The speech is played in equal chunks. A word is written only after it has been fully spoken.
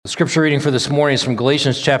The scripture reading for this morning is from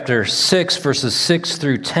Galatians chapter 6, verses 6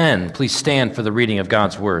 through 10. Please stand for the reading of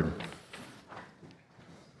God's word.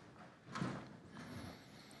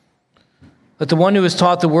 Let the one who is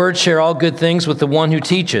taught the word share all good things with the one who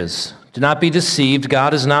teaches. Do not be deceived,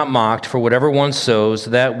 God is not mocked, for whatever one sows,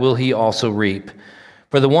 that will he also reap.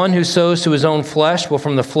 For the one who sows to his own flesh will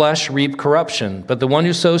from the flesh reap corruption, but the one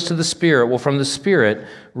who sows to the Spirit will from the Spirit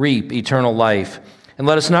reap eternal life. And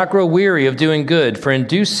let us not grow weary of doing good, for in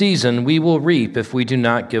due season we will reap if we do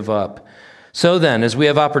not give up. So then, as we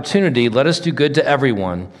have opportunity, let us do good to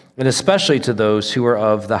everyone, and especially to those who are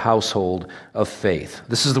of the household of faith.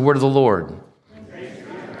 This is the word of the Lord.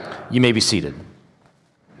 You may be seated.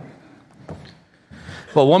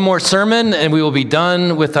 Well, one more sermon, and we will be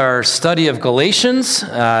done with our study of Galatians.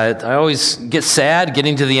 I always get sad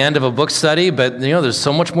getting to the end of a book study, but there's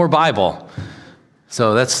so much more Bible.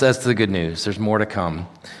 So that's the good news. There's more to come.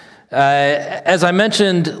 As I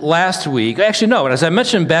mentioned last week, as I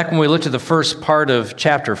mentioned back when we looked at the first part of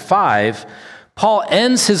chapter 5, Paul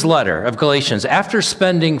ends his letter of Galatians after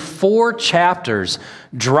spending 4 chapters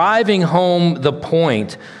driving home the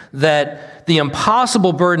point that the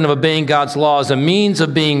impossible burden of obeying God's law as a means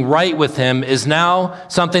of being right with him is now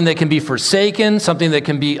something that can be forsaken, something that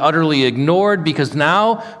can be utterly ignored, because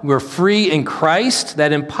now we're free in Christ.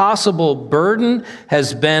 That impossible burden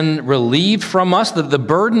has been relieved from us. The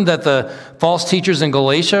burden that the false teachers in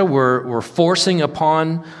Galatia were forcing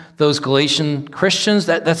upon those Galatian Christians,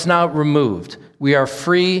 that's now removed. We are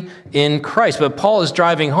free in Christ. But Paul is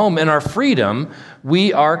driving home, in our freedom,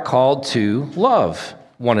 we are called to love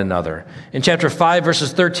one another. In chapter 5,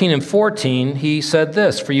 verses 13 and 14, he said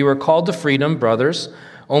this, "For you are called to freedom, brothers,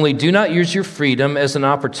 only do not use your freedom as an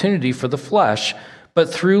opportunity for the flesh,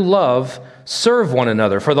 but through love serve one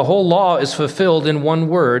another. For the whole law is fulfilled in one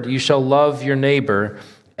word, you shall love your neighbor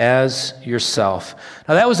as yourself."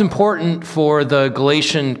 Now that was important for the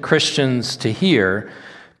Galatian Christians to hear,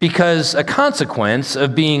 because a consequence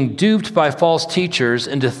of being duped by false teachers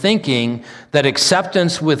into thinking that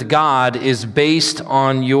acceptance with God is based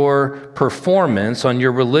on your performance, on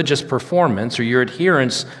your religious performance or your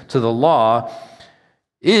adherence to the law,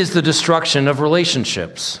 is the destruction of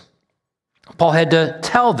relationships. Paul had to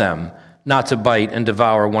tell them not to bite and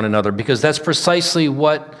devour one another, because that's precisely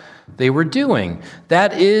what they were doing.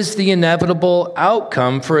 That is the inevitable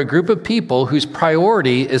outcome for a group of people whose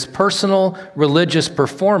priority is personal religious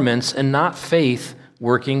performance and not faith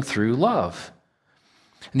working through love.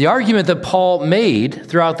 And the argument that Paul made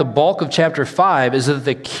throughout the bulk of chapter 5 is that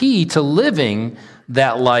the key to living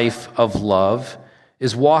that life of love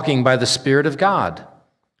is walking by the Spirit of God,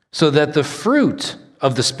 so that the fruit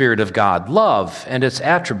of the Spirit of God, love and its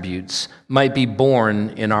attributes, might be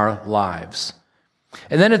born in our lives.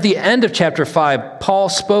 And then at the end of chapter 5, Paul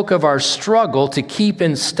spoke of our struggle to keep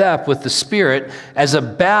in step with the Spirit as a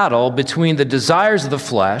battle between the desires of the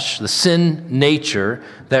flesh, the sin nature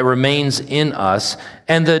that remains in us,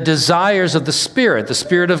 and the desires of the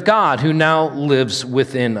Spirit of God, who now lives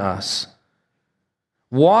within us.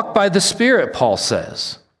 Walk by the Spirit, Paul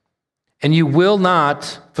says, and you will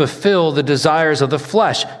not fulfill the desires of the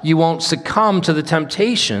flesh. You won't succumb to the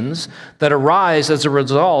temptations that arise as a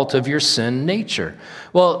result of your sin nature.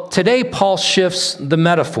 Well, today Paul shifts the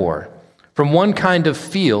metaphor from one kind of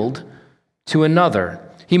field to another.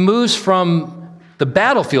 He moves from the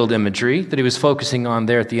battlefield imagery that he was focusing on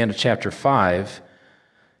there at the end of chapter 5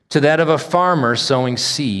 to that of a farmer sowing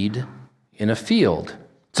seed in a field.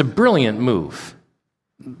 It's a brilliant move.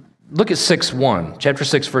 Look at chapter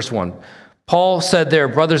 6, verse 1. Paul said there,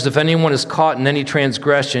 "Brothers, if anyone is caught in any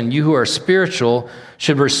transgression, you who are spiritual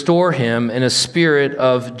should restore him in a spirit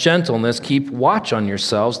of gentleness. Keep watch on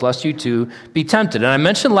yourselves, lest you too be tempted." And I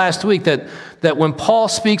mentioned last week that when Paul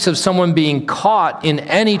speaks of someone being caught in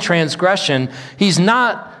any transgression, he's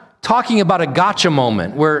not talking about a gotcha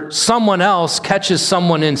moment where someone else catches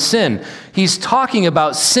someone in sin. He's talking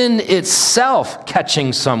about sin itself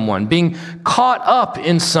catching someone, being caught up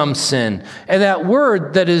in some sin. And that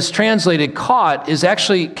word that is translated caught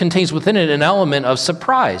actually contains within it an element of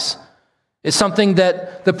surprise. It's something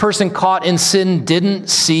that the person caught in sin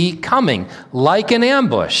didn't see coming, like an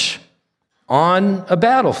ambush on a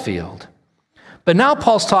battlefield. But now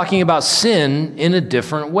Paul's talking about sin in a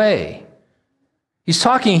different way. He's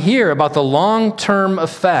talking here about the long-term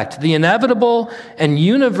effect, the inevitable and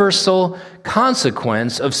universal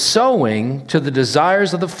consequence of sowing to the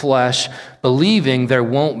desires of the flesh, believing there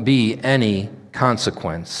won't be any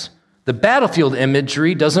consequence. The battlefield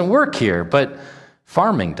imagery doesn't work here, but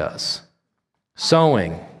farming does.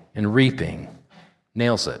 Sowing and reaping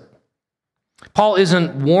nails it. Paul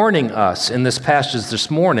isn't warning us in this passage this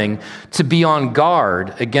morning to be on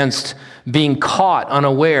guard against being caught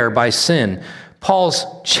unaware by sin. Paul's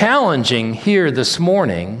challenging here this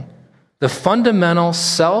morning the fundamental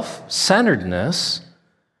self-centeredness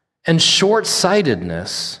and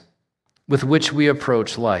short-sightedness with which we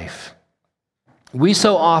approach life. I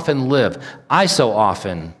so often live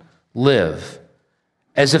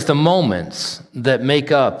as if the moments that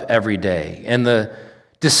make up every day and the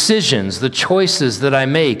decisions, the choices that I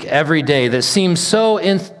make every day that seem so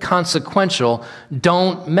inconsequential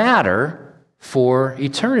don't matter for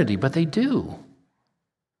eternity, but they do.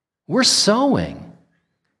 We're sowing.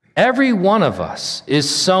 Every one of us is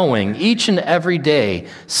sowing each and every day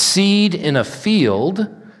seed in a field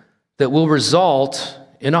that will result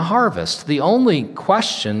in a harvest. The only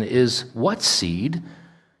question is what seed,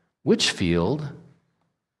 which field,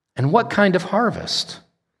 and what kind of harvest?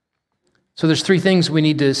 So there's three things we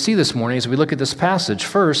need to see this morning as we look at this passage.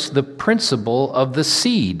 First, the principle of the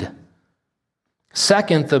seed.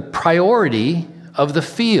 Second, the priority of the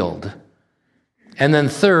field. And then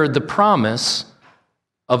third, the promise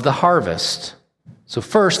of the harvest. So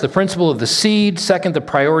first, the principle of the seed. Second, the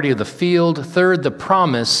priority of the field. Third, the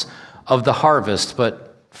promise of the harvest.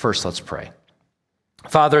 But first, let's pray.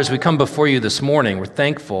 Father, as we come before you this morning, we're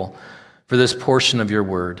thankful for this portion of your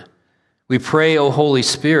word. We pray, O Holy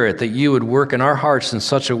Spirit, that you would work in our hearts in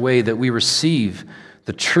such a way that we receive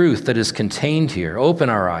the truth that is contained here. Open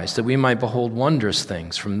our eyes that we might behold wondrous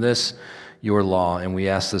things from this, your law, and we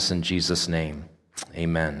ask this in Jesus' name.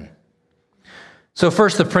 Amen. So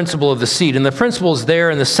first, the principle of the seed. And the principle is there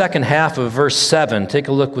in the second half of verse 7. Take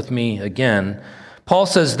a look with me again. Paul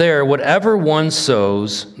says there, whatever one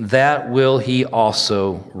sows, that will he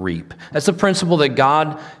also reap. That's a principle that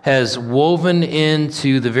God has woven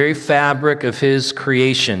into the very fabric of his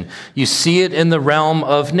creation. You see it in the realm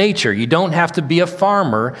of nature. You don't have to be a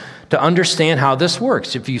farmer to understand how this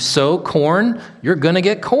works. If you sow corn, you're going to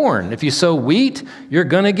get corn. If you sow wheat, you're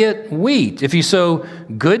going to get wheat. If you sow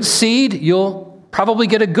good seed, you'll probably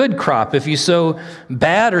get a good crop. If you sow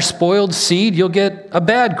bad or spoiled seed, you'll get a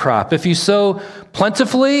bad crop. If you sow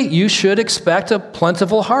plentifully, you should expect a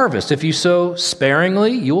plentiful harvest. If you sow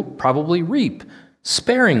sparingly, you'll probably reap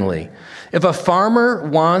sparingly. If a farmer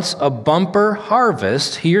wants a bumper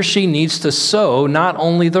harvest, he or she needs to sow not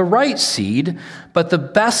only the right seed, but the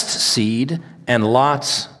best seed and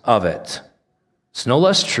lots of it. It's no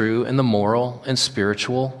less true in the moral and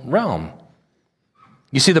spiritual realm.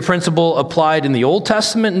 You see the principle applied in the Old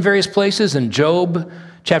Testament in various places. In Job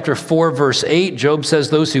chapter 4, verse 8, Job says,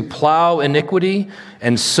 those who plow iniquity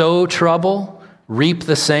and sow trouble reap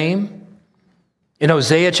the same. In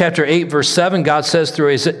Hosea chapter 8, verse 7, God says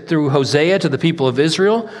through Hosea to the people of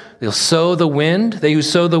Israel, they'll sow the wind. They who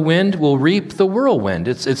sow the wind will reap the whirlwind.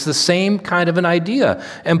 It's the same kind of an idea.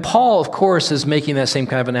 And Paul, of course, is making that same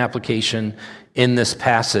kind of an application in this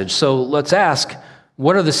passage. So let's ask,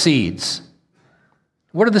 what are the seeds?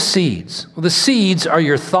 What are the seeds? Well, the seeds are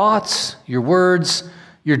your thoughts, your words,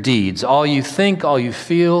 your deeds, all you think, all you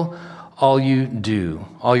feel, all you do,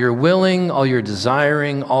 all you're willing, all you're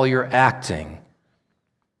desiring, all you're acting.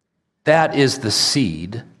 That is the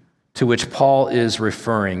seed to which Paul is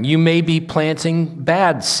referring. You may be planting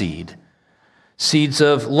bad seed, seeds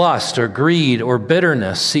of lust or greed or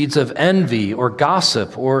bitterness, seeds of envy or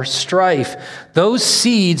gossip or strife. Those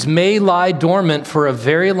seeds may lie dormant for a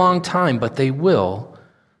very long time, but they will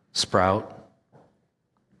sprout.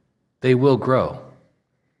 They will grow.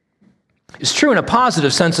 It's true in a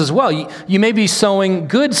positive sense as well. You may be sowing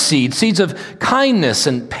good seeds, seeds of kindness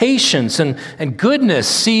and patience and goodness,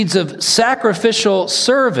 seeds of sacrificial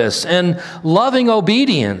service and loving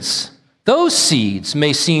obedience. Those seeds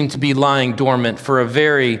may seem to be lying dormant for a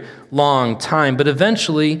very long time, but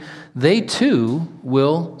eventually they too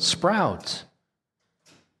will sprout.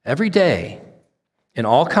 Every day, in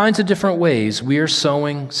all kinds of different ways, we are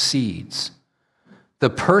sowing seeds. The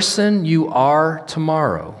person you are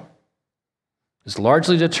tomorrow is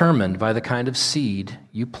largely determined by the kind of seed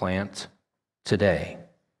you plant today.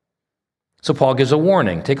 So Paul gives a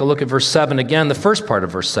warning. Take a look at verse 7 again, the first part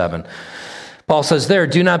of verse 7. Paul says there,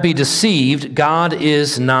 do not be deceived. God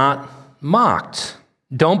is not mocked.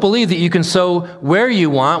 Don't believe that you can sow where you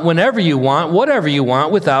want, whenever you want, whatever you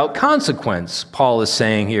want, without consequence, Paul is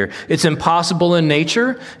saying here. It's impossible in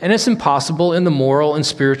nature, and it's impossible in the moral and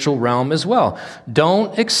spiritual realm as well.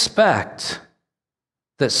 Don't expect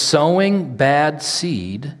that sowing bad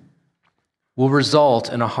seed will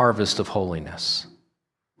result in a harvest of holiness.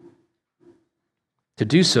 To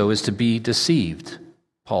do so is to be deceived,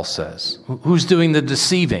 Paul says. Who's doing the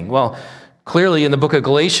deceiving? Well, Clearly, in the book of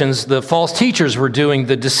Galatians, the false teachers were doing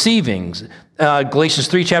the deceiving. Galatians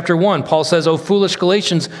 3, chapter 1, Paul says, "O foolish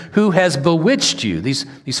Galatians, who has bewitched you?"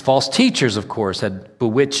 These false teachers, of course, had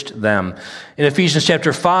bewitched them. In Ephesians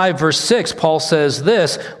chapter 5, verse 6, Paul says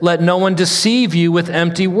this, "Let no one deceive you with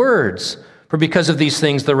empty words, for because of these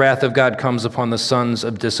things the wrath of God comes upon the sons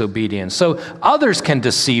of disobedience." So others can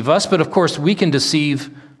deceive us, but of course we can deceive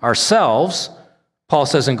ourselves. Paul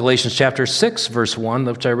says in Galatians chapter 6, verse 1,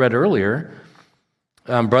 which I read earlier,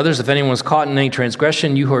 "Brothers, if anyone is caught in any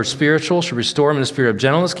transgression, you who are spiritual should restore him in a spirit of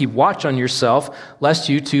gentleness. Keep watch on yourself, lest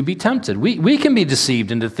you too be tempted." We can be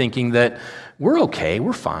deceived into thinking that we're okay,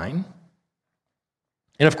 we're fine.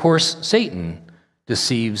 And of course, Satan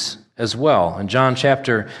deceives as well. In John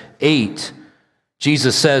chapter 8,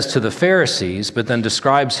 Jesus says to the Pharisees, but then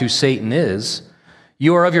describes who Satan is,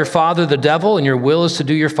 "You are of your father the devil, and your will is to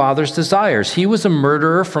do your father's desires. He was a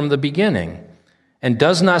murderer from the beginning, and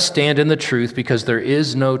does not stand in the truth because there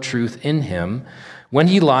is no truth in him. When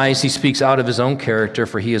he lies, he speaks out of his own character,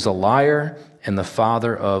 for he is a liar and the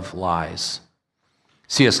father of lies."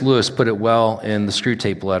 C.S. Lewis put it well in the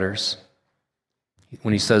Screwtape Letters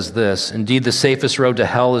when he says this, "Indeed, the safest road to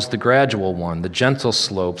hell is the gradual one, the gentle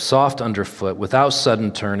slope, soft underfoot, without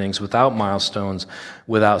sudden turnings, without milestones,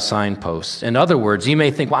 without signposts." In other words, you may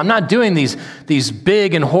think, well, I'm not doing these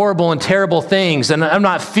big and horrible and terrible things, and I'm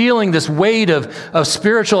not feeling this weight of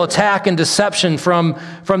spiritual attack and deception from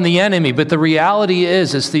the enemy. But the reality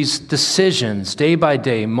is these decisions, day by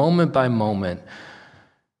day, moment by moment,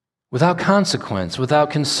 without consequence, without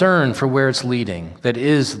concern for where it's leading, that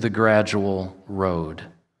is the gradual road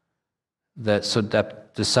that so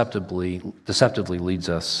deceptively leads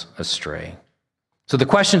us astray. So the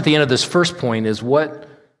question at the end of this first point is, what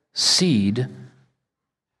seed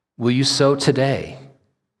will you sow today?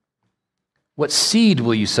 What seed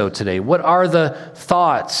will you sow today? What are the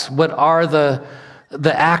thoughts? What are the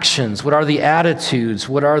actions? What are the attitudes?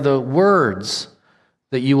 What are the words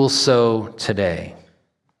that you will sow today?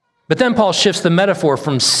 But then Paul shifts the metaphor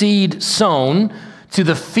from seed sown to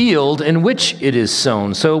the field in which it is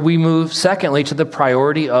sown. So we move, secondly, to the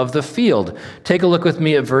priority of the field. Take a look with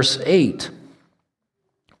me at verse 8.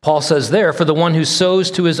 Paul says there, "For the one who sows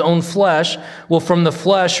to his own flesh will from the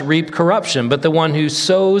flesh reap corruption, but the one who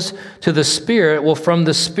sows to the Spirit will from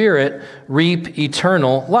the Spirit reap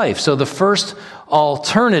eternal life." So the first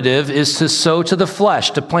alternative is to sow to the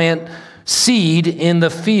flesh, to plant seed in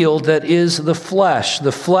the field that is the flesh.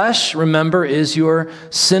 The flesh, remember, is your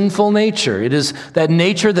sinful nature. It is that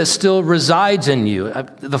nature that still resides in you.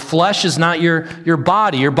 The flesh is not your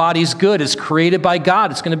body. Your body's good. It's created by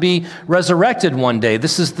God. It's going to be resurrected one day.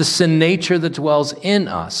 This is the sin nature that dwells in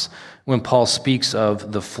us when Paul speaks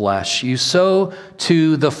of the flesh. You sow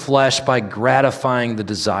to the flesh by gratifying the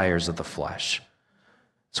desires of the flesh.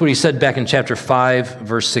 That's what he said back in chapter 5,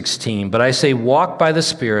 verse 16. "But I say, walk by the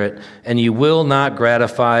Spirit, and you will not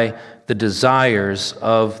gratify the desires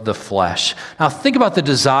of the flesh." Now think about the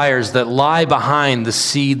desires that lie behind the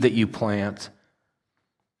seed that you plant.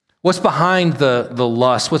 What's behind the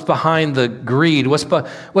lust? What's behind the greed? What's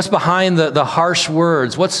behind the harsh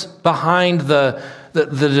words? What's behind the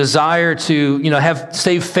desire to have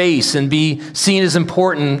save face and be seen as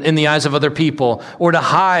important in the eyes of other people, or to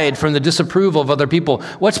hide from the disapproval of other people?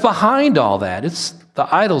 What's behind all that? It's the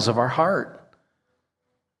idols of our heart.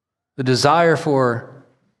 The desire for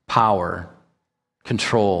power,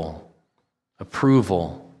 control,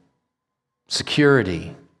 approval,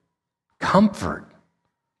 security, comfort.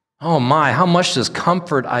 Oh my, how much does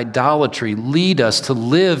comfort idolatry lead us to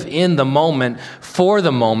live in the moment, for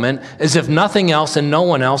the moment, as if nothing else and no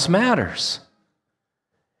one else matters?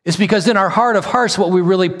 It's because in our heart of hearts, what we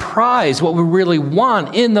really prize, what we really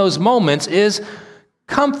want in those moments is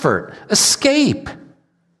comfort, escape.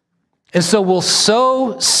 And so we'll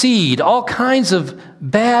sow seed, all kinds of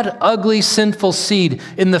bad, ugly, sinful seed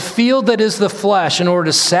in the field that is the flesh in order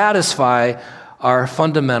to satisfy our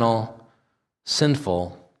fundamental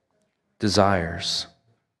sinful desires.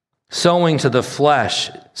 Sowing to the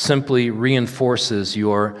flesh simply reinforces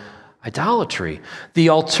your idolatry.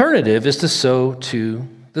 The alternative is to sow to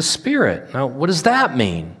the Spirit. Now, what does that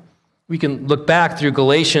mean? We can look back through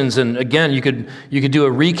Galatians, and again, you could do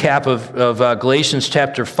a recap of Galatians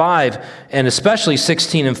chapter 5, and especially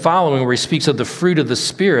 16 and following, where he speaks of the fruit of the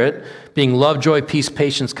Spirit, being love, joy, peace,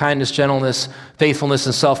 patience, kindness, gentleness, faithfulness,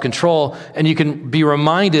 and self-control. And you can be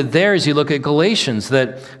reminded there as you look at Galatians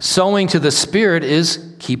that sowing to the Spirit is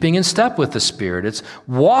keeping in step with the Spirit. It's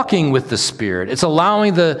walking with the Spirit. It's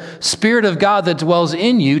allowing the Spirit of God that dwells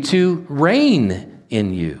in you to reign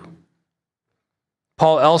in you.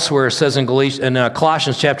 Paul elsewhere says in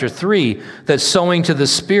Colossians chapter 3 that sowing to the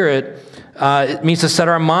Spirit it means to set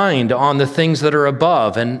our mind on the things that are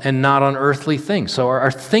above and not on earthly things. So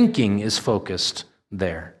our thinking is focused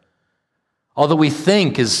there. All that we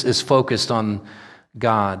think is focused on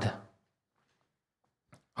God.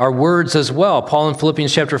 Our words as well. Paul in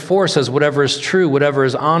Philippians chapter 4 says, whatever is true, whatever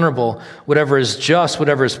is honorable, whatever is just,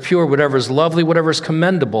 whatever is pure, whatever is lovely, whatever is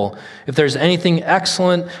commendable, if there's anything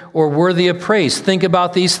excellent or worthy of praise, think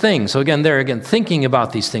about these things. So again, thinking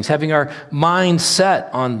about these things, having our mind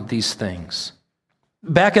set on these things.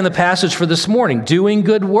 Back in the passage for this morning, doing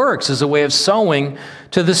good works is a way of sowing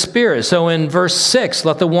to the Spirit. So in verse 6,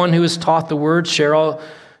 let the one who is taught the word share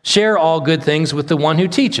all good things with the one who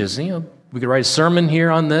teaches. We could write a sermon here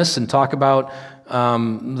on this and talk about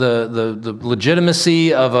the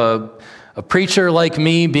legitimacy of a preacher like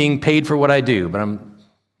me being paid for what I do, but I'm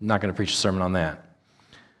not going to preach a sermon on that.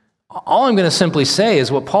 All I'm going to simply say is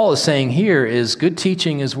what Paul is saying here is good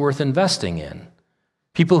teaching is worth investing in.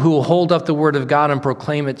 People who will hold up the word of God and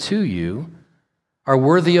proclaim it to you are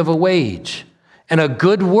worthy of a wage. And a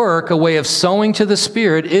good work, a way of sowing to the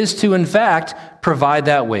Spirit, is to, in fact, provide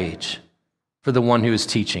that wage for the one who is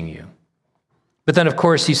teaching you. But then, of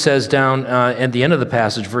course, he says down at the end of the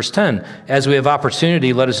passage, verse 10, as we have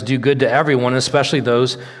opportunity, let us do good to everyone, especially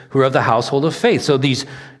those who are of the household of faith. So these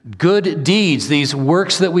good deeds, these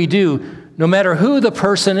works that we do, no matter who the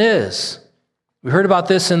person is. We heard about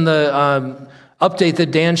this in the update that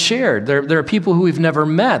Dan shared. There are people who we've never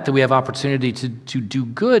met that we have opportunity to do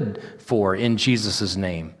good for in Jesus'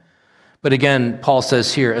 name. But again, Paul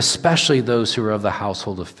says here, especially those who are of the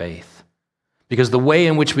household of faith. Because the way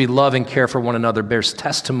in which we love and care for one another bears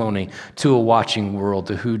testimony to a watching world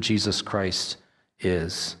to who Jesus Christ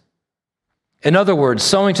is. In other words,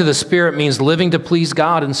 sowing to the Spirit means living to please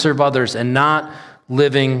God and serve others and not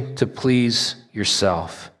living to please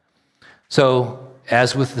yourself. So,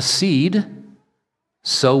 as with the seed,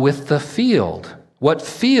 so with the field. What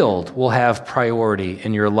field will have priority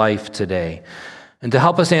in your life today? And to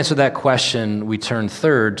help us answer that question, we turn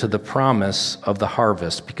third to the promise of the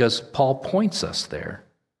harvest, because Paul points us there.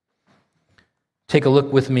 Take a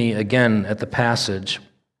look with me again at the passage.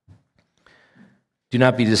 Do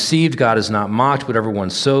not be deceived, God is not mocked. Whatever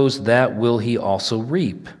one sows, that will he also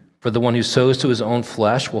reap. For the one who sows to his own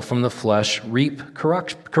flesh will from the flesh reap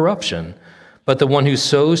corruption. But the one who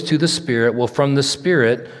sows to the Spirit will from the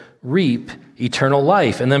Spirit reap eternal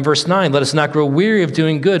life. And then verse 9, let us not grow weary of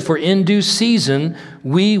doing good, for in due season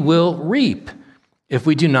we will reap if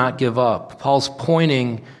we do not give up. Paul's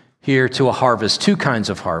pointing here to a harvest, two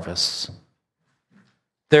kinds of harvests.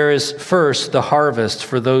 There is first the harvest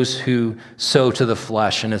for those who sow to the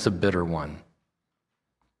flesh, and it's a bitter one.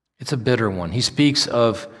 It's a bitter one. He speaks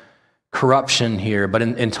of corruption here, but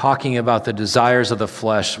in talking about the desires of the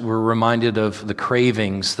flesh, we're reminded of the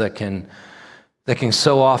cravings that can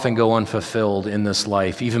so often go unfulfilled in this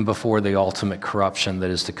life, even before the ultimate corruption that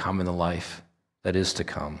is to come in the life that is to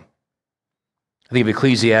come. I think of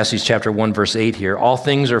Ecclesiastes chapter 1, verse 8 here. All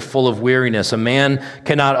things are full of weariness. A man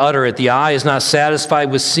cannot utter it. The eye is not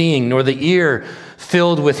satisfied with seeing, nor the ear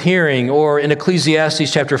filled with hearing. Or in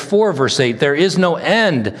Ecclesiastes chapter 4, verse 8, there is no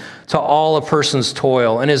end to all a person's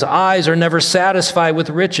toil, and his eyes are never satisfied with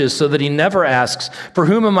riches, so that he never asks, for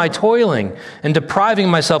whom am I toiling and depriving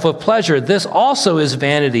myself of pleasure? This also is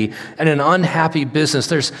vanity and an unhappy business.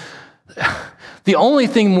 There's the only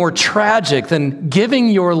thing more tragic than giving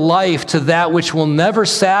your life to that which will never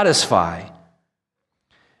satisfy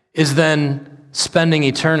is then spending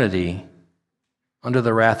eternity under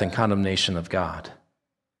the wrath and condemnation of God.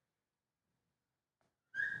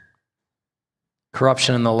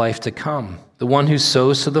 Corruption in the life to come. The one who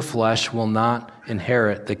sows to the flesh will not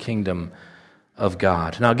inherit the kingdom of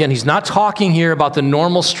God. Now again, he's not talking here about the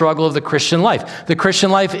normal struggle of the Christian life. The Christian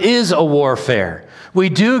life is a warfare. We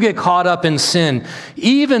do get caught up in sin.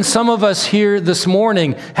 Even some of us here this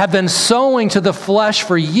morning have been sowing to the flesh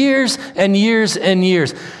for years and years and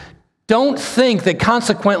years. Don't think that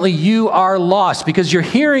consequently you are lost because you're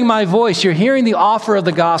hearing my voice, you're hearing the offer of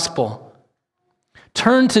the gospel.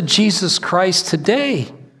 Turn to Jesus Christ today.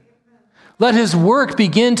 Let his work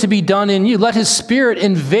begin to be done in you. Let his Spirit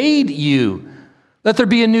invade you. Let there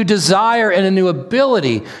be a new desire and a new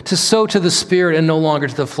ability to sow to the Spirit and no longer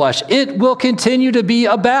to the flesh. It will continue to be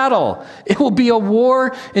a battle. It will be a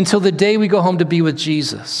war until the day we go home to be with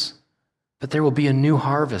Jesus. But there will be a new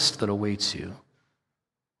harvest that awaits you,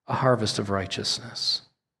 a harvest of righteousness.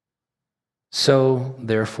 Sow,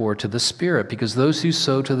 therefore, to the Spirit, because those who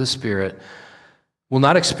sow to the Spirit will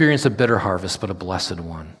not experience a bitter harvest, but a blessed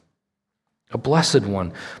one. A blessed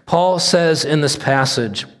one. Paul says in this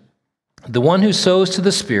passage, the one who sows to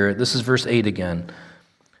the Spirit, this is verse 8 again,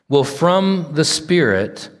 will from the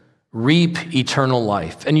Spirit reap eternal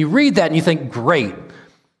life. And you read that and you think, great,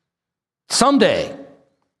 someday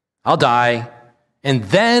I'll die and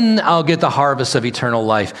then I'll get the harvest of eternal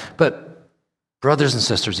life. But brothers and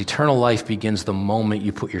sisters, eternal life begins the moment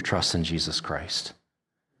you put your trust in Jesus Christ.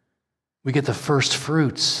 We get the first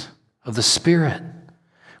fruits of the Spirit.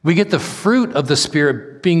 We get the fruit of the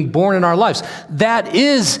Spirit being born in our lives. That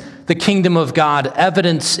is the kingdom of God,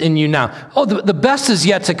 evidence in you now. Oh, the best is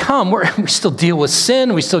yet to come. We still deal with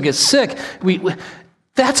sin. We still get sick.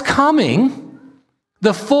 That's coming.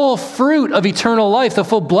 The full fruit of eternal life, the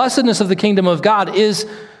full blessedness of the kingdom of God is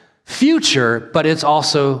future, but it's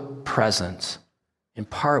also present. In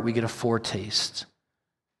part, we get a foretaste,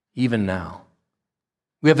 even now.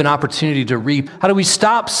 We have an opportunity to reap. How do we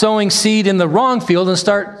stop sowing seed in the wrong field and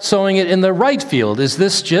start sowing it in the right field? Is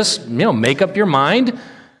this just, make up your mind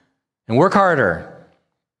and work harder?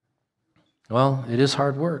 Well, it is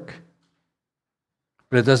hard work,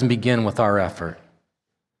 but it doesn't begin with our effort.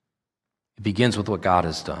 It begins with what God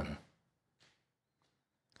has done.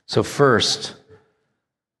 So first,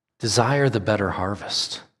 desire the better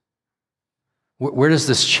harvest. Where does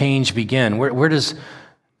this change begin? Where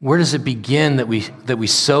does it begin that we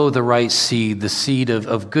sow the right seed, the seed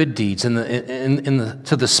of good deeds to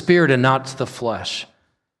the Spirit and not to the flesh?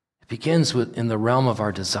 It begins in the realm of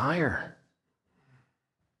our desire.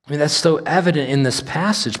 I mean, that's so evident in this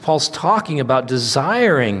passage. Paul's talking about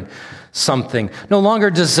desiring something, no longer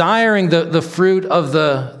desiring the fruit of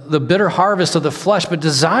the bitter harvest of the flesh, but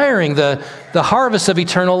desiring the harvest of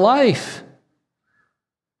eternal life.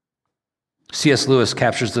 C.S. Lewis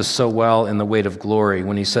captures this so well in The Weight of Glory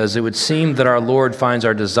when he says, "It would seem that our Lord finds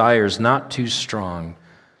our desires not too strong,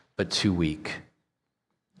 but too weak.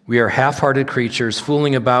 We are half-hearted creatures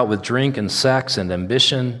fooling about with drink and sex and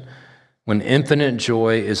ambition when infinite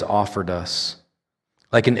joy is offered us.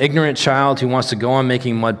 Like an ignorant child who wants to go on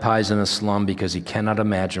making mud pies in a slum because he cannot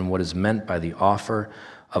imagine what is meant by the offer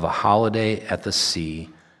of a holiday at the sea,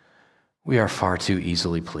 we are far too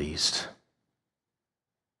easily pleased."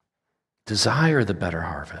 Desire the better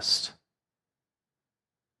harvest.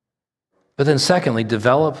 But then secondly,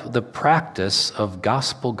 develop the practice of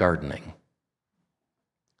gospel gardening.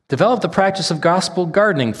 Develop the practice of gospel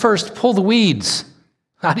gardening. First, pull the weeds.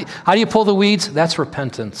 How do you pull the weeds? That's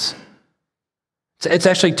repentance. It's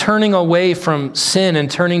actually turning away from sin and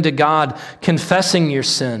turning to God, confessing your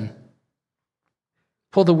sin.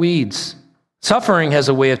 Pull the weeds. Suffering has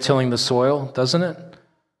a way of tilling the soil, doesn't it?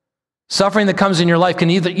 Suffering that comes in your life can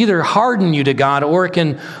either harden you to God or it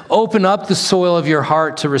can open up the soil of your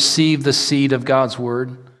heart to receive the seed of God's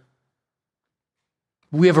word.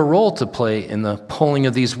 We have a role to play in the pulling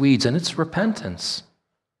of these weeds, and it's repentance.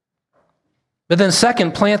 But then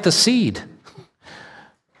second, plant the seed,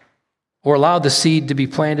 or allow the seed to be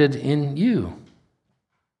planted in you.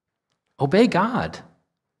 Obey God,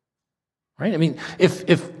 right? I mean,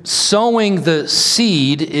 if sowing the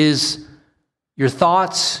seed is your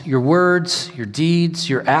thoughts, your words, your deeds,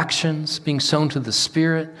 your actions being sown to the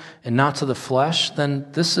Spirit and not to the flesh, then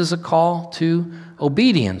this is a call to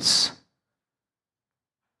obedience.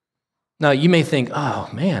 Now, you may think, oh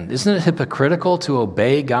man, isn't it hypocritical to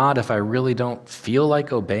obey God if I really don't feel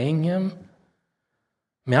like obeying Him?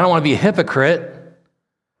 I mean, I don't want to be a hypocrite.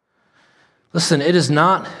 Listen, it is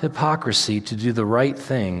not hypocrisy to do the right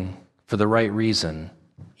thing for the right reason,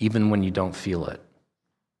 even when you don't feel it.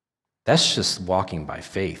 That's just walking by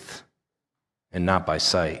faith and not by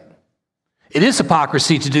sight. It is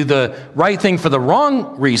hypocrisy to do the right thing for the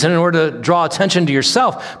wrong reason in order to draw attention to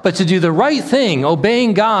yourself, but to do the right thing,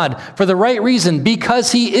 obeying God for the right reason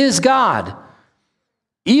because He is God,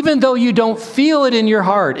 even though you don't feel it in your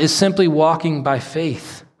heart, is simply walking by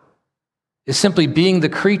faith. Is simply being the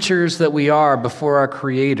creatures that we are before our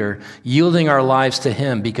Creator, yielding our lives to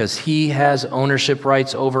Him because He has ownership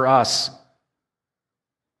rights over us.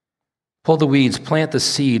 Pull the weeds, plant the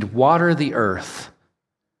seed, water the earth.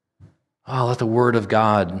 Oh, let the word of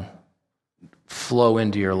God flow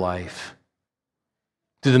into your life.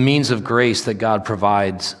 Through the means of grace that God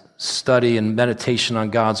provides, study and meditation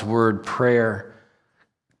on God's word, prayer,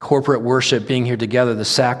 corporate worship, being here together, the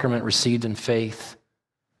sacrament received in faith.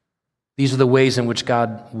 These are the ways in which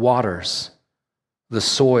God waters the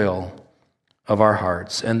soil of our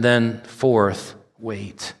hearts. And then fourth,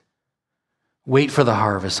 wait. Wait for the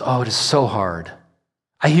harvest. Oh, it is so hard.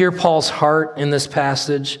 I hear Paul's heart in this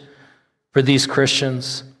passage for these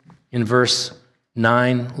Christians. In verse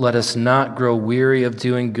 9, let us not grow weary of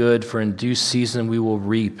doing good, for in due season we will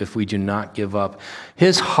reap if we do not give up.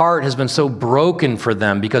 His heart has been so broken for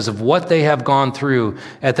them because of what they have gone through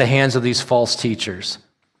at the hands of these false teachers.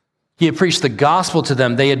 He had preached the gospel to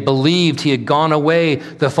them. They had believed. He had gone away.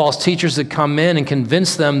 The false teachers had come in and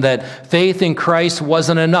convinced them that faith in Christ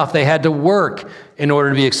wasn't enough. They had to work in order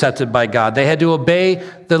to be accepted by God. They had to obey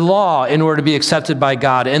the law in order to be accepted by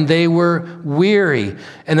God, and they were weary.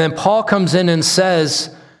 And then Paul comes in and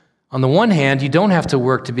says, on the one hand, you don't have to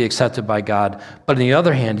work to be accepted by God, but on the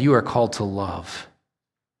other hand, you are called to love.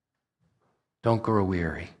 Don't grow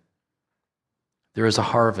weary. There is a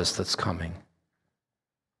harvest that's coming.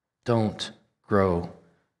 Don't grow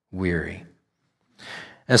weary.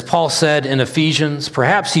 As Paul said in Ephesians,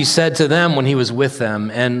 perhaps he said to them when he was with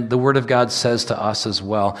them, and the Word of God says to us as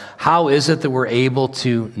well, how is it that we're able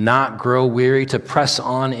to not grow weary, to press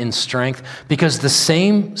on in strength? Because the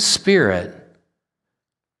same Spirit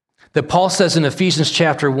that Paul says in Ephesians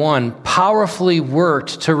chapter 1 powerfully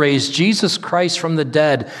worked to raise Jesus Christ from the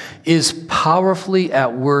dead is powerfully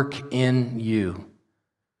at work in you.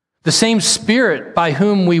 The same Spirit by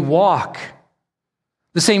whom we walk,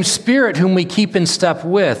 the same Spirit whom we keep in step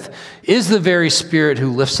with, is the very Spirit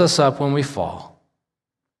who lifts us up when we fall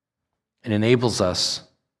and enables us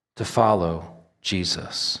to follow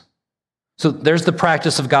Jesus. So there's the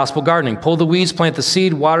practice of gospel gardening. Pull the weeds, plant the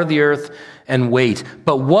seed, water the earth, and wait.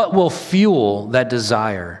 But what will fuel that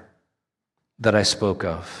desire that I spoke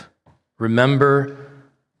of? Remember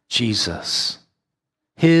Jesus.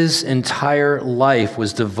 His entire life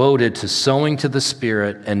was devoted to sowing to the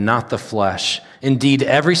Spirit and not the flesh. Indeed,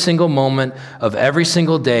 every single moment of every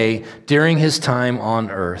single day during his time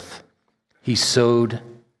on earth, he sowed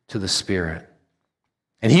to the Spirit.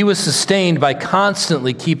 And he was sustained by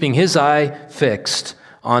constantly keeping his eye fixed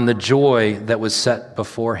on the joy that was set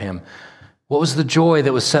before him. What was the joy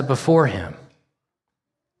that was set before him?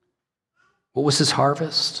 What was his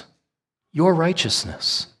harvest? Your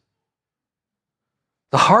righteousness.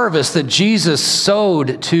 The harvest that Jesus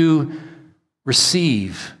sowed to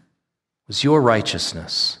receive was your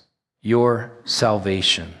righteousness, your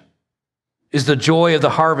salvation. Is the joy of the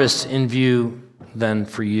harvest in view then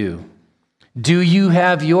for you? Do you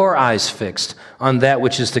have your eyes fixed on that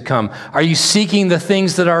which is to come? Are you seeking the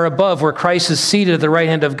things that are above, where Christ is seated at the right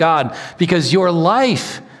hand of God? Because your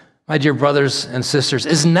life, my dear brothers and sisters,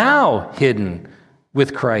 is now hidden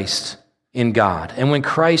with Christ in God. And when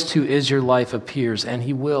Christ, who is your life, appears, and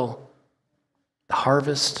he will, the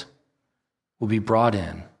harvest will be brought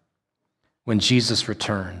in when Jesus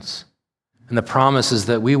returns. And the promise is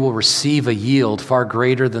that we will receive a yield far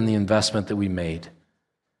greater than the investment that we made,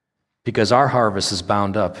 because our harvest is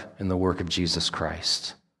bound up in the work of Jesus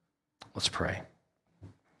Christ. Let's pray.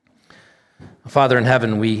 Father in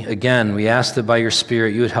heaven, we ask that by your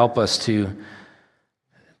Spirit you would help us to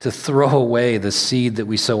throw away the seed that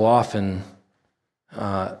we so often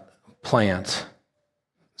plant,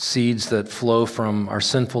 seeds that flow from our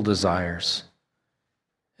sinful desires.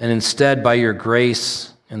 And instead, by your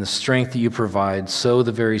grace and the strength that you provide, sow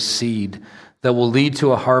the very seed that will lead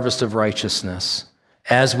to a harvest of righteousness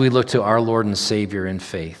as we look to our Lord and Savior in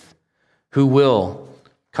faith, who will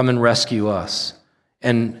come and rescue us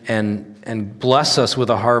and bless us with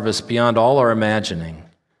a harvest beyond all our imagining,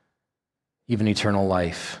 even eternal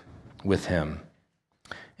life with him.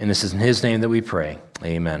 And this is in his name that we pray.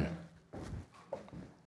 Amen.